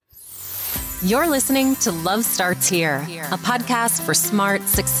You're listening to Love Starts Here, a podcast for smart,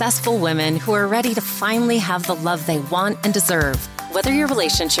 successful women who are ready to finally have the love they want and deserve. Whether your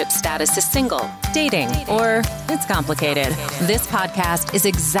relationship status is single, dating, or it's complicated, this podcast is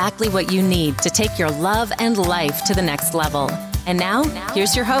exactly what you need to take your love and life to the next level. And now,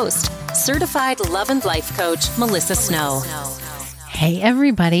 here's your host, certified love and life coach, Melissa Snow. Hey,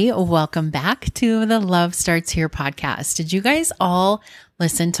 everybody. Welcome back to the Love Starts Here podcast. Did you guys all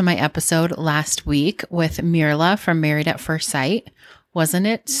listen to my episode last week with Mirla from Married at First Sight? Wasn't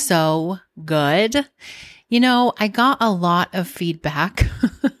it so good? You know, I got a lot of feedback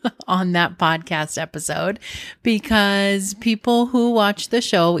on that podcast episode because people who watched the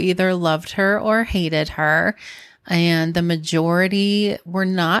show either loved her or hated her. And the majority were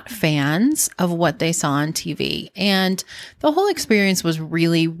not fans of what they saw on TV. And the whole experience was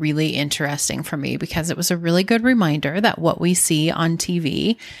really, really interesting for me because it was a really good reminder that what we see on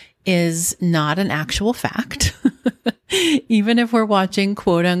TV is not an actual fact, even if we're watching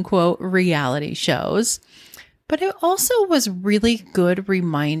quote unquote reality shows. But it also was really good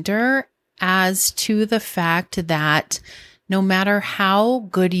reminder as to the fact that no matter how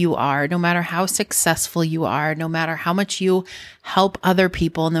good you are, no matter how successful you are, no matter how much you help other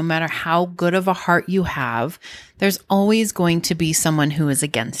people, no matter how good of a heart you have, there's always going to be someone who is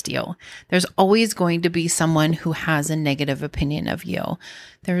against you. There's always going to be someone who has a negative opinion of you.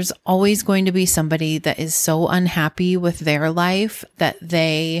 There's always going to be somebody that is so unhappy with their life that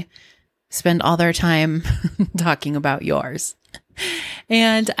they spend all their time talking about yours.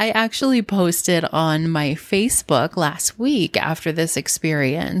 And I actually posted on my Facebook last week after this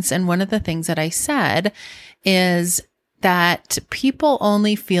experience. And one of the things that I said is that people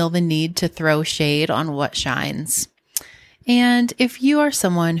only feel the need to throw shade on what shines. And if you are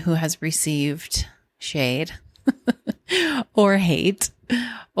someone who has received shade or hate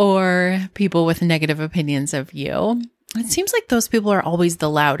or people with negative opinions of you, it seems like those people are always the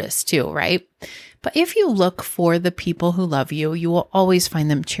loudest too, right? But if you look for the people who love you, you will always find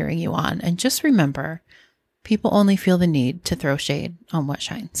them cheering you on. And just remember, people only feel the need to throw shade on what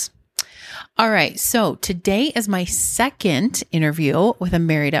shines. All right. So today is my second interview with a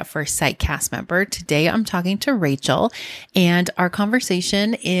Married at First Sight cast member. Today I'm talking to Rachel, and our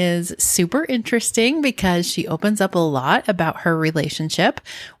conversation is super interesting because she opens up a lot about her relationship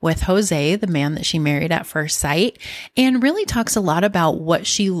with Jose, the man that she married at first sight, and really talks a lot about what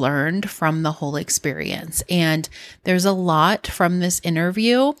she learned from the whole experience. And there's a lot from this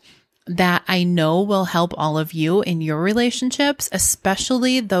interview that I know will help all of you in your relationships,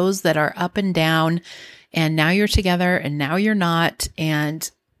 especially those that are up and down, and now you're together and now you're not, and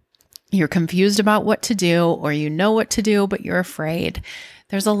you're confused about what to do, or you know what to do, but you're afraid.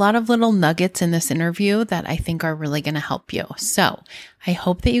 There's a lot of little nuggets in this interview that I think are really going to help you. So I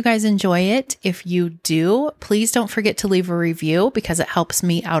hope that you guys enjoy it. If you do, please don't forget to leave a review because it helps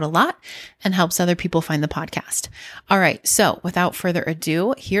me out a lot and helps other people find the podcast. All right. So without further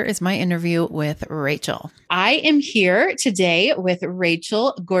ado, here is my interview with Rachel. I am here today with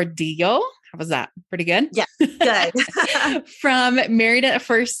Rachel Gordillo. How was that? Pretty good? Yeah, good. From Married at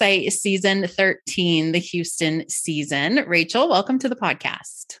First Sight, season 13, the Houston season. Rachel, welcome to the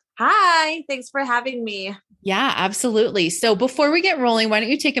podcast. Hi, thanks for having me. Yeah, absolutely. So before we get rolling, why don't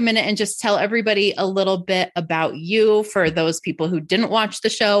you take a minute and just tell everybody a little bit about you for those people who didn't watch the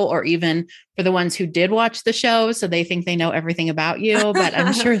show, or even for the ones who did watch the show, so they think they know everything about you, but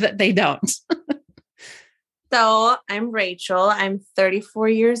I'm sure that they don't. So I'm Rachel. I'm 34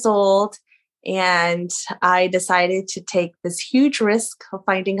 years old. And I decided to take this huge risk of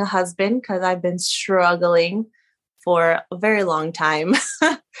finding a husband because I've been struggling for a very long time.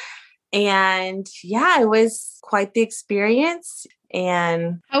 And yeah, it was quite the experience.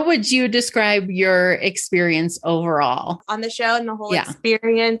 And how would you describe your experience overall? On the show and the whole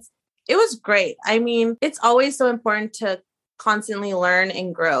experience, it was great. I mean, it's always so important to constantly learn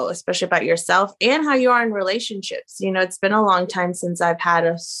and grow, especially about yourself and how you are in relationships. You know, it's been a long time since I've had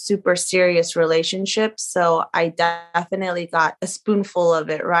a super serious relationship. So I definitely got a spoonful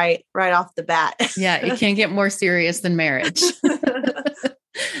of it right off the bat. Yeah, it can't get more serious than marriage.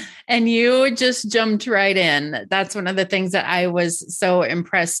 And you just jumped right in. That's one of the things that I was so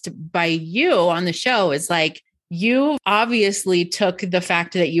impressed by you on the show is like, you obviously took the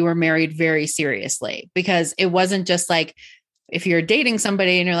fact that you were married very seriously, because it wasn't just like, if you're dating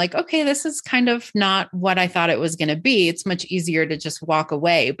somebody and you're like, okay, this is kind of not what I thought it was going to be, it's much easier to just walk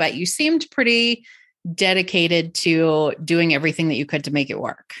away. But you seemed pretty dedicated to doing everything that you could to make it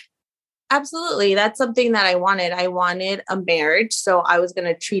work. Absolutely. That's something that I wanted. I wanted a marriage. So I was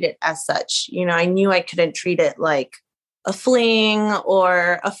going to treat it as such. You know, I knew I couldn't treat it like a fling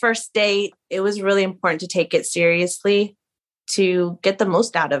or a first date. It was really important to take it seriously to get the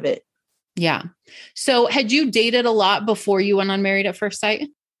most out of it. Yeah. So had you dated a lot before you went on Married at First Sight?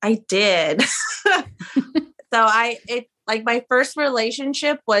 I did. My first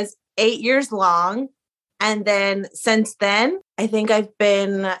relationship was 8 years long. And then since then, I think I've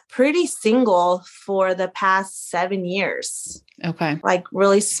been pretty single for the past 7 years. Okay. Like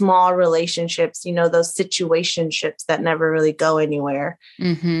really small relationships, those situationships that never really go anywhere.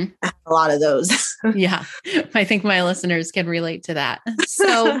 Mm-hmm. I have a lot of those. Yeah. I think my listeners can relate to that.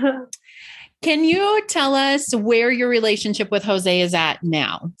 So can you tell us where your relationship with Jose is at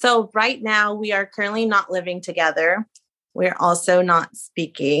now? So right now we are currently not living together. We're also not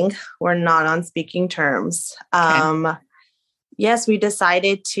speaking. We're not on speaking terms. Okay. Yes, we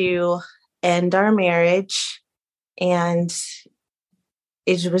decided to end our marriage, and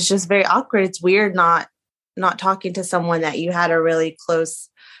it was just very awkward. It's weird not talking to someone that you had a really close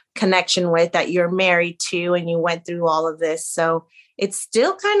connection with, that you're married to, and you went through all of this. So it's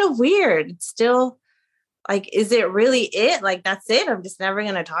still kind of weird. It's still like, is it really it? Like, that's it? I'm just never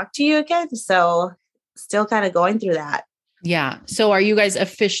going to talk to you again. So still kind of going through that. Yeah. So are you guys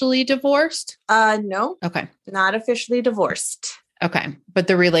officially divorced? No. Okay. Not officially divorced. Okay. But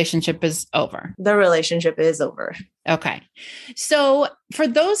the relationship is over. The relationship is over. Okay. So for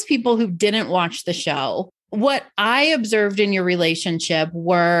those people who didn't watch the show, what I observed in your relationship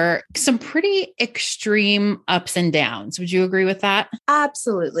were some pretty extreme ups and downs. Would you agree with that?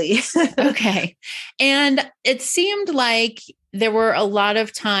 Absolutely. Okay. And it seemed like there were a lot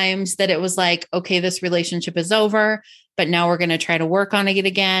of times that it was like, okay, this relationship is over, but now we're going to try to work on it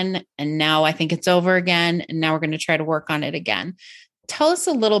again. And now I think it's over again. And now we're going to try to work on it again. Tell us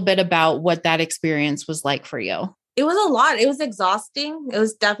a little bit about what that experience was like for you. It was a lot. It was exhausting. It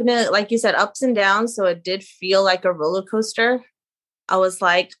was definitely, like you said, ups and downs. So it did feel like a roller coaster. I was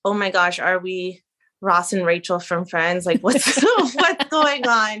like, oh my gosh, are we Ross and Rachel from Friends? Like, what's going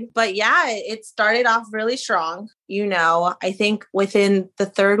on? But yeah, it started off really strong. I think within the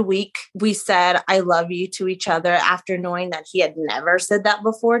third week, we said, I love you to each other, after knowing that he had never said that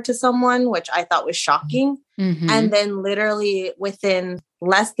before to someone, which I thought was shocking. Mm-hmm. And then literally within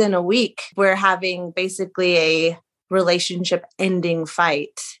less than a week, we're having basically a relationship ending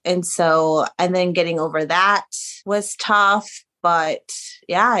fight. And then getting over that was tough. But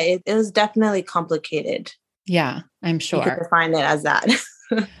yeah, it was definitely complicated. Yeah, I'm sure. You could define it as that.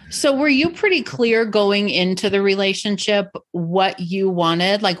 So were you pretty clear going into the relationship what you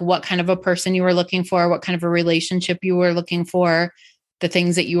wanted, like what kind of a person you were looking for, what kind of a relationship you were looking for, the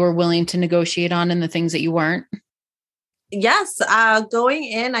things that you were willing to negotiate on and the things that you weren't? Yes. Going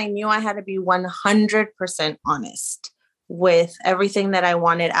in, I knew I had to be 100% honest with everything that I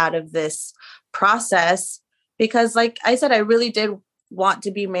wanted out of this process. Because like I said, I really did want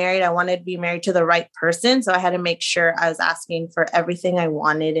to be married. I wanted to be married to the right person. So I had to make sure I was asking for everything I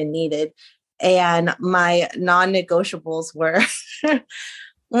wanted and needed. And my non-negotiables were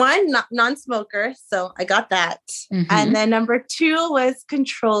one, non-smoker. So I got that. Mm-hmm. And then number 2 was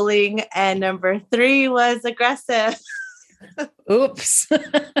controlling. And number 3 was aggressive. Oops.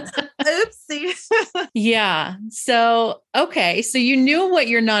 Oopsie. Yeah. So, okay. So you knew what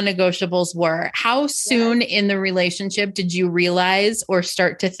your non-negotiables were. How soon in the relationship did you realize or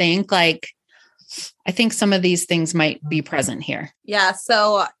start to think like, I think some of these things might be present here? Yeah.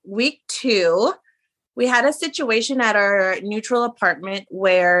 So week 2, we had a situation at our neutral apartment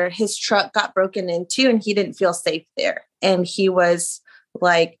where his truck got broken into and he didn't feel safe there. And he was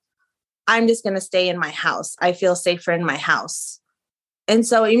like, I'm just going to stay in my house. I feel safer in my house. And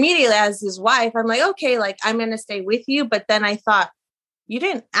so immediately as his wife, I'm like, okay, like I'm going to stay with you. But then I thought, you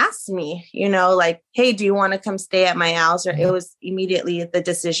didn't ask me, like, hey, do you want to come stay at my house? Or it was immediately the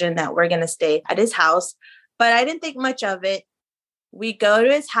decision that we're going to stay at his house. But I didn't think much of it. We go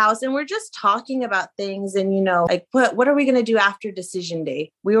to his house and we're just talking about things and, like, what are we going to do after decision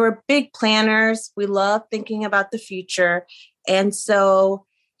day? We were big planners. We love thinking about the future. And so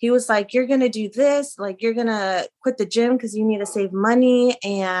he was like, you're going to do this, like, you're going to quit the gym because you need to save money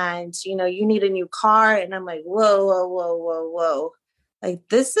and, you need a new car. And I'm like, whoa. Like,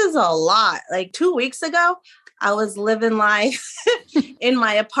 this is a lot. Like 2 weeks ago, I was living life in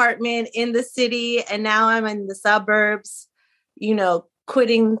my apartment in the city. And now I'm in the suburbs,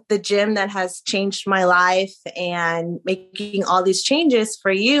 quitting the gym that has changed my life and making all these changes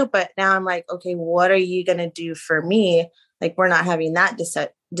for you. But now I'm like, okay, what are you going to do for me? Like, we're not having that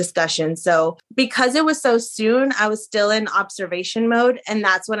discussion. So because it was so soon, I was still in observation mode. And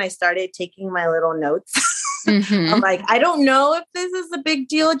that's when I started taking my little notes. Mm-hmm. I'm like, I don't know if this is a big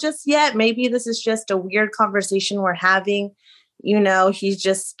deal just yet. Maybe this is just a weird conversation we're having. He's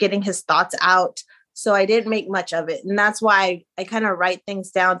just getting his thoughts out. So I didn't make much of it. And that's why I kind of write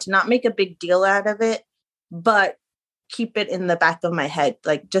things down to not make a big deal out of it, but keep it in the back of my head,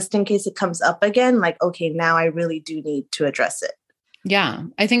 like just in case it comes up again, like, okay, now I really do need to address it. Yeah,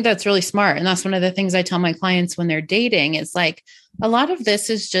 I think that's really smart. And that's one of the things I tell my clients when they're dating is like, a lot of this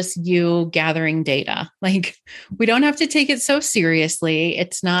is just you gathering data. Like, we don't have to take it so seriously.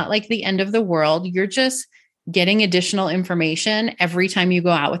 It's not like the end of the world. You're just getting additional information every time you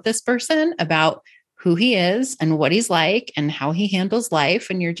go out with this person about who he is and what he's like and how he handles life.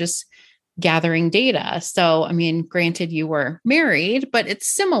 And you're just gathering data. So, I mean, granted, you were married, but it's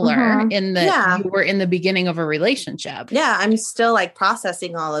similar in that you were in the beginning of a relationship. Yeah, I'm still like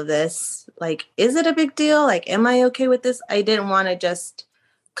processing all of this. Like, is it a big deal? Like, am I okay with this? I didn't want to just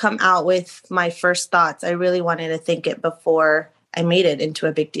come out with my first thoughts. I really wanted to think it before I made it into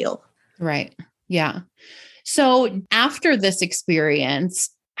a big deal. Right. Yeah. So after this experience,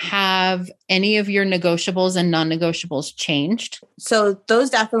 have any of your negotiables and non-negotiables changed? So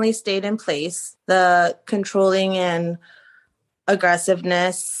those definitely stayed in place. The controlling and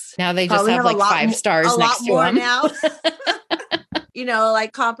aggressiveness. Now they just have like 5 stars next to them. Now.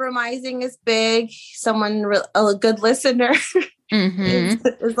 Like compromising is big. A good listener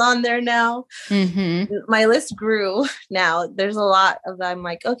is on there now. Mm-hmm. My list grew now. There's a lot of that. I'm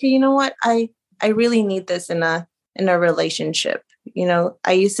like, okay, you know what? I really need this in a relationship.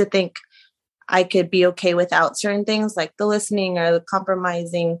 I used to think I could be okay without certain things like the listening or the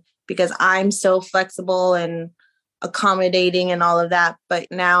compromising because I'm so flexible and accommodating and all of that. But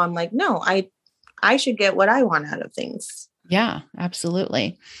now I'm like, no, I should get what I want out of things. Yeah,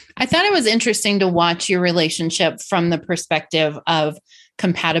 absolutely. I thought it was interesting to watch your relationship from the perspective of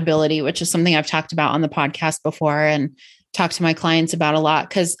compatibility, which is something I've talked about on the podcast before and talked to my clients about a lot.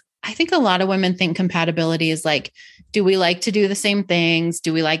 Because I think a lot of women think compatibility is like, do we like to do the same things?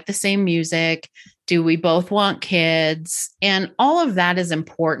 Do we like the same music? Do we both want kids? And all of that is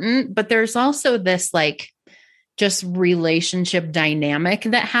important. But there's also this like just relationship dynamic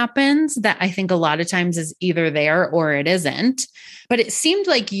that happens that I think a lot of times is either there or it isn't. But it seemed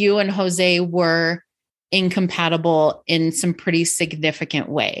like you and Jose were incompatible in some pretty significant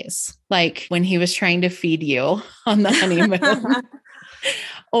ways. Like when he was trying to feed you on the honeymoon.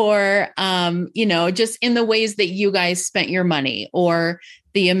 Or, just in the ways that you guys spent your money or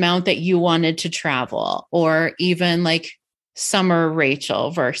the amount that you wanted to travel, or even like summer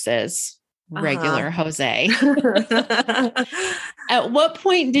Rachel versus regular Jose. At what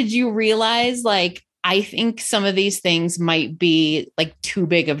point did you realize, like, I think some of these things might be like too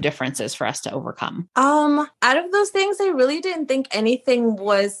big of differences for us to overcome? Out of those things, I really didn't think anything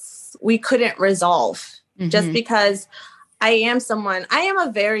we couldn't resolve just because I am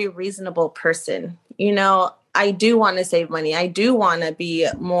a very reasonable person. I do want to save money. I do want to be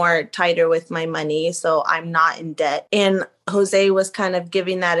more tighter with my money so I'm not in debt. And Jose was kind of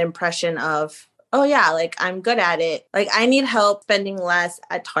giving that impression of, oh yeah, like I'm good at it. Like I need help spending less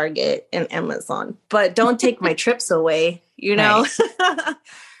at Target and Amazon, but don't take my trips away, Right.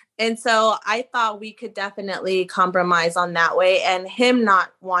 And so I thought we could definitely compromise on that way. And him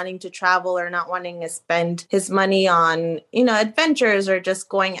not wanting to travel or not wanting to spend his money on, adventures or just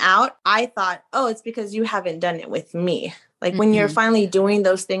going out. I thought, oh, it's because you haven't done it with me. Like when you're finally doing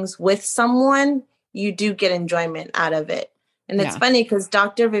those things with someone, you do get enjoyment out of it. And it's funny because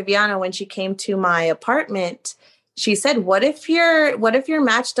Dr. Viviana, when she came to my apartment, she said, what if your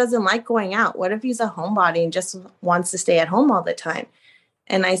match doesn't like going out? What if he's a homebody and just wants to stay at home all the time?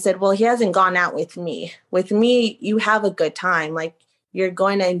 And I said, well, he hasn't gone out with me. With me, you have a good time. Like you're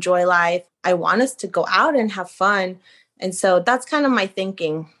going to enjoy life. I want us to go out and have fun. And so that's kind of my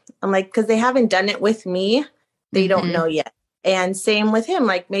thinking. I'm like, because they haven't done it with me, they don't know yet. And same with him.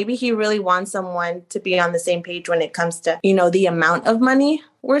 Like maybe he really wants someone to be on the same page when it comes to, the amount of money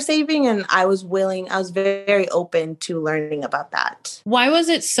we're saving. And I was very open to learning about that. Why was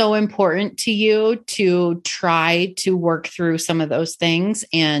it so important to you to try to work through some of those things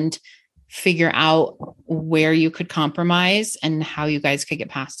and figure out where you could compromise and how you guys could get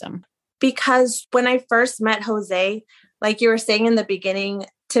past them? Because when I first met Jose, like you were saying in the beginning,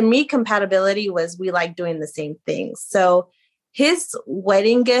 to me, compatibility was we like doing the same things. So his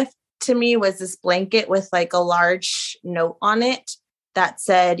wedding gift to me was this blanket with like a large note on it that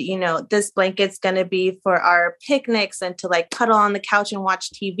said, this blanket's going to be for our picnics and to like cuddle on the couch and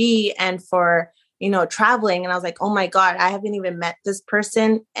watch TV and for, traveling. And I was like, oh my God, I haven't even met this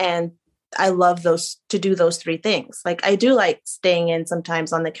person. And I love to do those three things. Like I do like staying in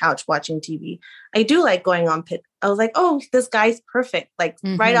sometimes on the couch watching TV. I do like going on pit. I was like, oh, this guy's perfect. Like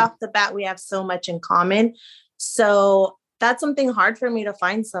right off the bat, we have so much in common. So that's something hard for me to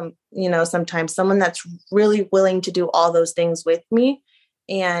find sometimes someone that's really willing to do all those things with me.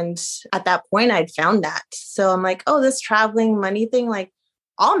 And at that point I'd found that. So I'm like, oh, this traveling money thing, like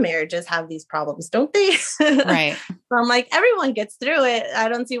all marriages have these problems, don't they? Right. So I'm like, everyone gets through it. I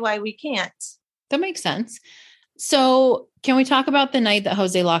don't see why we can't. That makes sense. So can we talk about the night that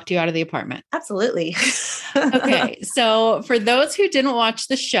Jose locked you out of the apartment? Absolutely. Okay. So for those who didn't watch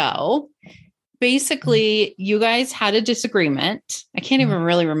the show, basically you guys had a disagreement. I can't even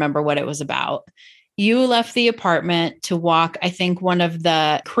really remember what it was about. You left the apartment to walk, I think, one of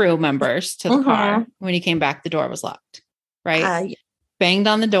the crew members to the car. When you came back, the door was locked, right? Yeah. Banged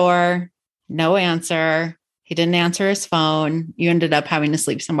on the door, no answer. He didn't answer his phone. You ended up having to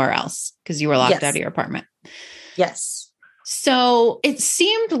sleep somewhere else because you were locked out of your apartment. Yes. So it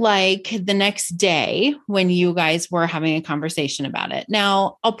seemed like the next day when you guys were having a conversation about it.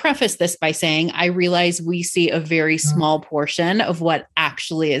 Now, I'll preface this by saying I realize we see a very small portion of what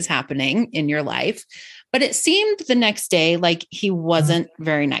actually is happening in your life, but it seemed the next day like he wasn't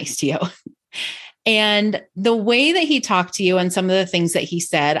very nice to you. And the way that he talked to you and some of the things that he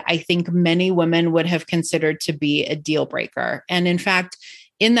said, I think many women would have considered to be a deal breaker. And in fact,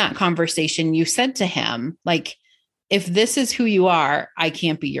 in that conversation, you said to him, like, if this is who you are, I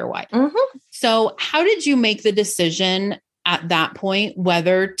can't be your wife. So how did you make the decision at that point,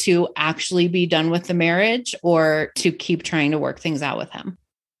 whether to actually be done with the marriage or to keep trying to work things out with him?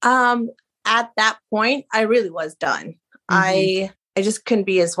 At that point, I really was done. I just couldn't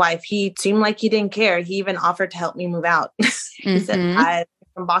be his wife. He seemed like he didn't care. He even offered to help me move out. He said, I have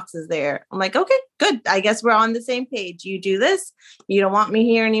some boxes there. I'm like, okay, good. I guess we're on the same page. You do this. You don't want me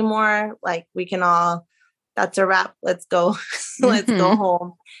here anymore. Like we can all, that's a wrap. Let's go. Let's go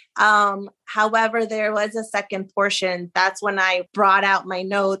home. However, there was a second portion. That's when I brought out my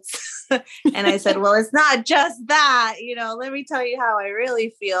notes and I said, well, it's not just that, let me tell you how I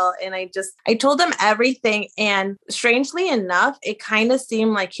really feel. And I told him everything. And strangely enough, it kind of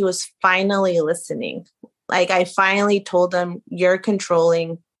seemed like he was finally listening. Like I finally told him, you're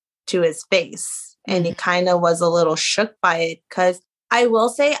controlling, to his face. And he kind of was a little shook by it because I will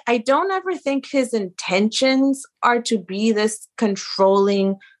say, I don't ever think his intentions are to be this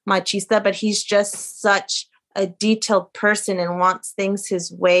controlling machista, but he's just such a detailed person and wants things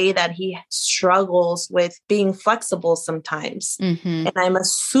his way that he struggles with being flexible sometimes. And I'm a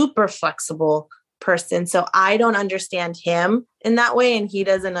super flexible person. So I don't understand him in that way. And he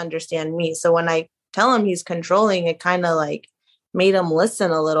doesn't understand me. So when I tell him he's controlling, it kind of like made him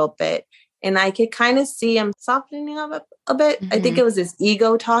listen a little bit. And I could kind of see him softening up a bit. I think it was his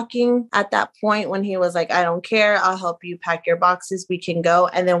ego talking at that point when he was like, I don't care. I'll help you pack your boxes. We can go.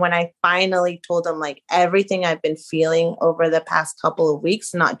 And then when I finally told him like everything I've been feeling over the past couple of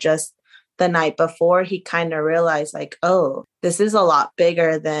weeks, not just the night before, he kind of realized like, oh, this is a lot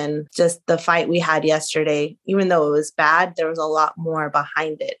bigger than just the fight we had yesterday. Even though it was bad, there was a lot more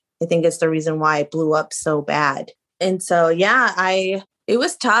behind it. I think it's the reason why it blew up so bad. And so, yeah, it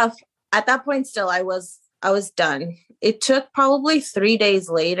was tough. At that point, still, I was done. It took probably 3 days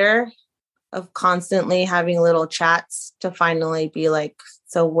later of constantly having little chats to finally be like,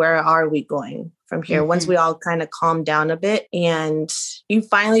 so where are we going from here? Once we all kind of calmed down a bit, and he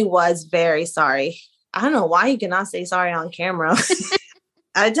finally was very sorry. I don't know why he cannot say sorry on camera.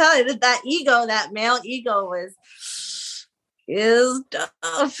 I tell you that ego, that male ego is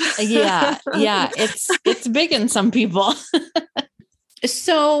tough. Yeah. It's big in some people.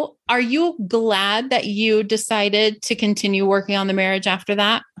 So are you glad that you decided to continue working on the marriage after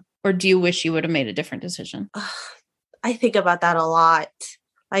that? Or do you wish you would have made a different decision? I think about that a lot.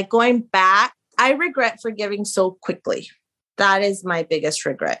 Like going back, I regret forgiving so quickly. That is my biggest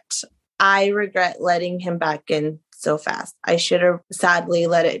regret. I regret letting him back in so fast. I should have sadly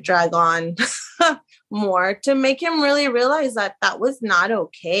let it drag on more to make him really realize that that was not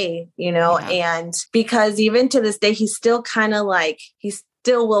okay, and because even to this day, he's still kind of like, he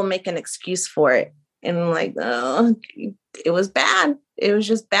still will make an excuse for it. And I'm like, oh, it was bad. It was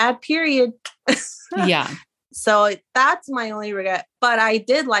just bad, period. Yeah. So that's my only regret. But I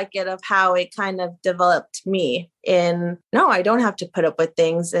did like it of how it kind of developed me in, no, I don't have to put up with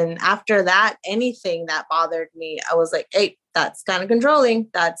things. And after that, anything that bothered me, I was like, hey, that's kind of controlling.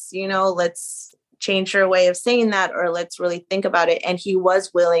 That's, let's change your way of saying that, or let's really think about it. And he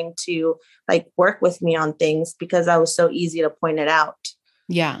was willing to like work with me on things because I was so easy to point it out.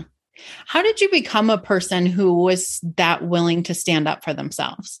 Yeah. How did you become a person who was that willing to stand up for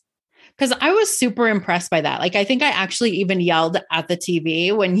themselves? Because I was super impressed by that. Like, I think I actually even yelled at the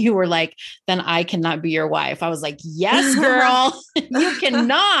TV when you were like, then I cannot be your wife. I was like, yes, girl, you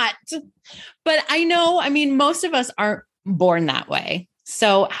cannot. But I know, I mean, most of us aren't born that way.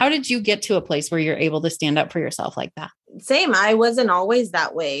 So how did you get to a place where you're able to stand up for yourself like that? Same. I wasn't always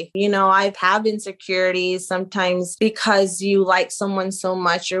that way. I've had insecurities sometimes because you like someone so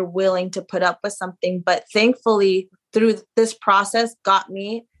much, you're willing to put up with something. But thankfully, through this process, got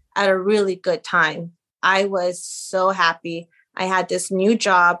me at a really good time. I was so happy. I had this new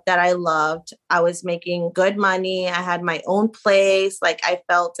job that I loved. I was making good money. I had my own place. Like, I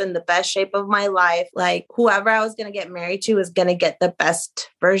felt in the best shape of my life. Like, whoever I was going to get married to was going to get the best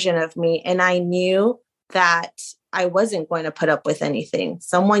version of me. And I knew that I wasn't going to put up with anything.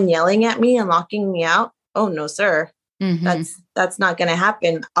 Someone yelling at me and locking me out. Oh, no, sir. Mm-hmm. That's not going to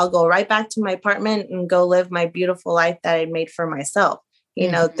happen. I'll go right back to my apartment and go live my beautiful life that I made for myself.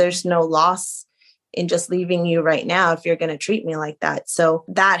 There's no loss in just leaving you right now if you're going to treat me like that. So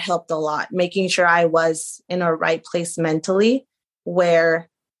that helped a lot, making sure I was in a right place mentally, where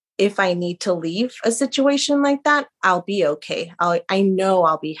if I need to leave a situation like that, I'll be okay. I know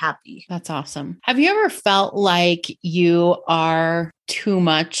I'll be happy. That's awesome. Have you ever felt like you are too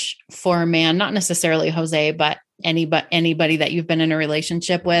much for a man? Not necessarily Jose, but anybody that you've been in a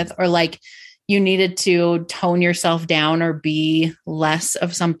relationship with, or like you needed to tone yourself down or be less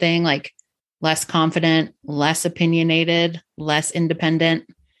of something, like less confident, less opinionated, less independent,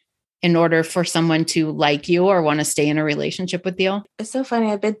 in order for someone to like you or want to stay in a relationship with you? It's so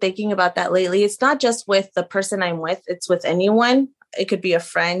funny. I've been thinking about that lately. It's not just with the person I'm with, it's with anyone. It could be a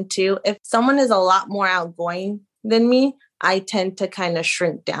friend too. If someone is a lot more outgoing than me, I tend to kind of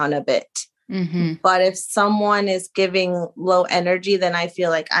shrink down a bit. Mm-hmm. But if someone is giving low energy, then I feel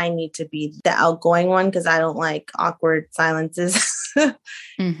like I need to be the outgoing one because I don't like awkward silences.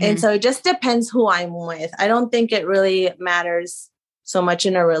 Mm-hmm. And so it just depends who I'm with. I don't think it really matters so much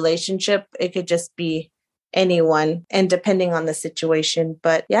in a relationship. It could just be anyone and depending on the situation.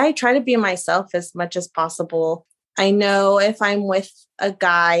 But yeah, I try to be myself as much as possible. I know if I'm with a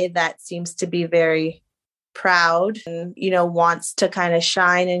guy that seems to be very proud and, wants to kind of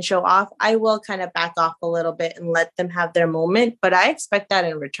shine and show off, I will kind of back off a little bit and let them have their moment. But I expect that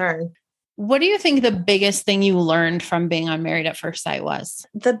in return. What do you think the biggest thing you learned from being on Married at First Sight was?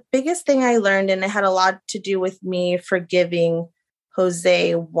 The biggest thing I learned, and it had a lot to do with me forgiving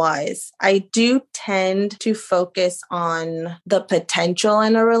Jose, was I do tend to focus on the potential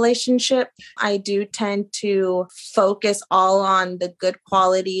in a relationship. I do tend to focus all on the good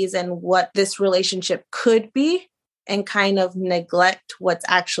qualities and what this relationship could be and kind of neglect what's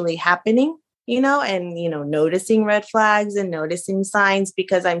actually happening, and, noticing red flags and noticing signs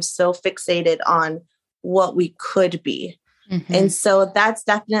because I'm so fixated on what we could be. Mm-hmm. And so that's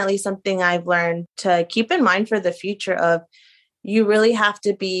definitely something I've learned to keep in mind for the future of, you really have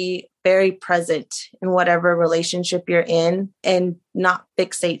to be very present in whatever relationship you're in and not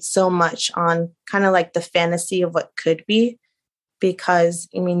fixate so much on kind of like the fantasy of what could be, because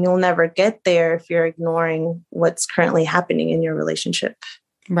you'll never get there if you're ignoring what's currently happening in your relationship.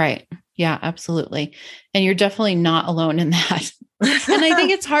 Right. Yeah, absolutely. And you're definitely not alone in that. And I think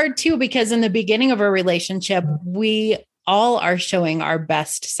it's hard too, because in the beginning of a relationship, we all are showing our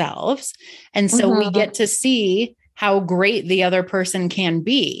best selves. And so we get to see how great the other person can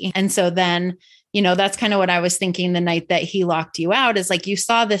be. And so then, that's kind of what I was thinking the night that he locked you out, is like, you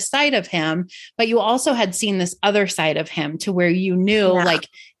saw this side of him, but you also had seen this other side of him to where you knew like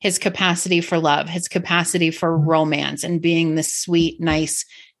his capacity for love, his capacity for romance and being this sweet, nice,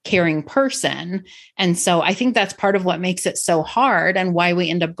 caring person. And so I think that's part of what makes it so hard and why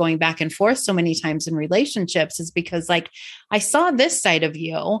we end up going back and forth so many times in relationships, is because like, I saw this side of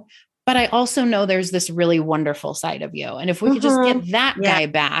you, but I also know there's this really wonderful side of you. And if we could just get that guy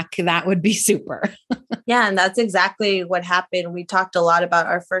back, that would be super. Yeah. And that's exactly what happened. We talked a lot about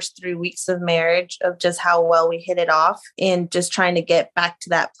our first 3 weeks of marriage, of just how well we hit it off and just trying to get back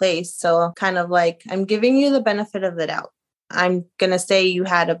to that place. So kind of like, I'm giving you the benefit of the doubt. I'm going to say you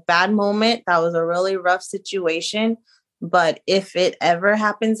had a bad moment. That was a really rough situation. But if it ever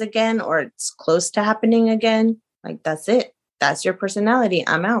happens again, or it's close to happening again, like, that's it. That's your personality.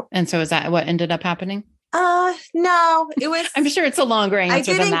 I'm out. And so is that what ended up happening? No, it was. I'm sure it's a longer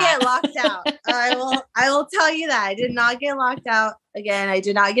answer than that. I didn't get locked out. I will tell you that I did not get locked out again. I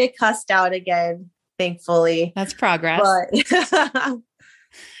did not get cussed out again, thankfully. That's progress.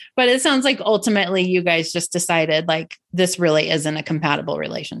 But it sounds like ultimately you guys just decided like, this really isn't a compatible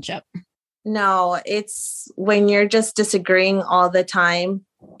relationship. No, it's when you're just disagreeing all the time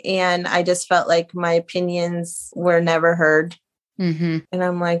And I just felt like my opinions were never heard. Mm-hmm. And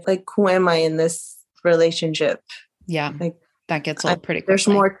I'm like, who am I in this relationship? Yeah. Like, that gets old pretty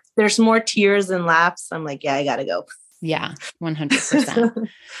quickly. There's more tears and laughs. I'm like, yeah, I gotta go. Yeah, 100%.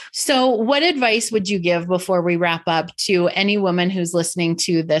 So what advice would you give before we wrap up to any woman who's listening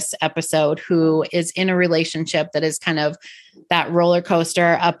to this episode who is in a relationship that is kind of that roller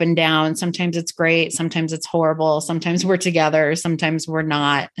coaster up and down? Sometimes it's great. Sometimes it's horrible. Sometimes we're together. Sometimes we're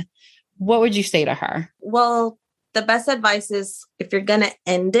not. What would you say to her? Well, the best advice is if you're going to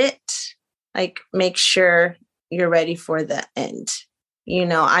end it, like make sure you're ready for the end. You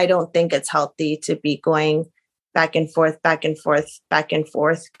know, I don't think it's healthy to be going back and forth,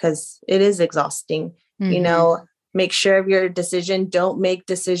 because it is exhausting. Mm-hmm. You know, make sure of your decision. Don't make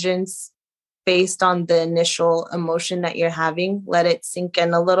decisions based on the initial emotion that you're having. Let it sink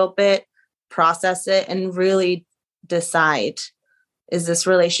in a little bit, process it, and really decide, is this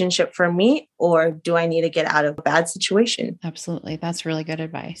relationship for me, or do I need to get out of a bad situation? Absolutely. That's really good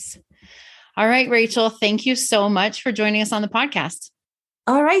advice. All right, Rachel, thank you so much for joining us on the podcast.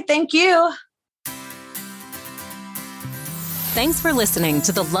 All right. Thank you. Thanks for listening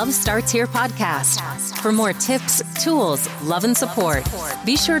to the Love Starts Here podcast. For more tips, tools, love, and support,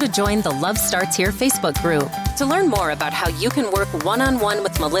 be sure to join the Love Starts Here Facebook group. To learn more about how you can work one-on-one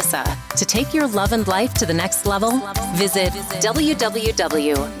with Melissa to take your love and life to the next level, visit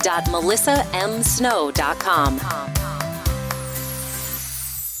www.melissamsnow.com.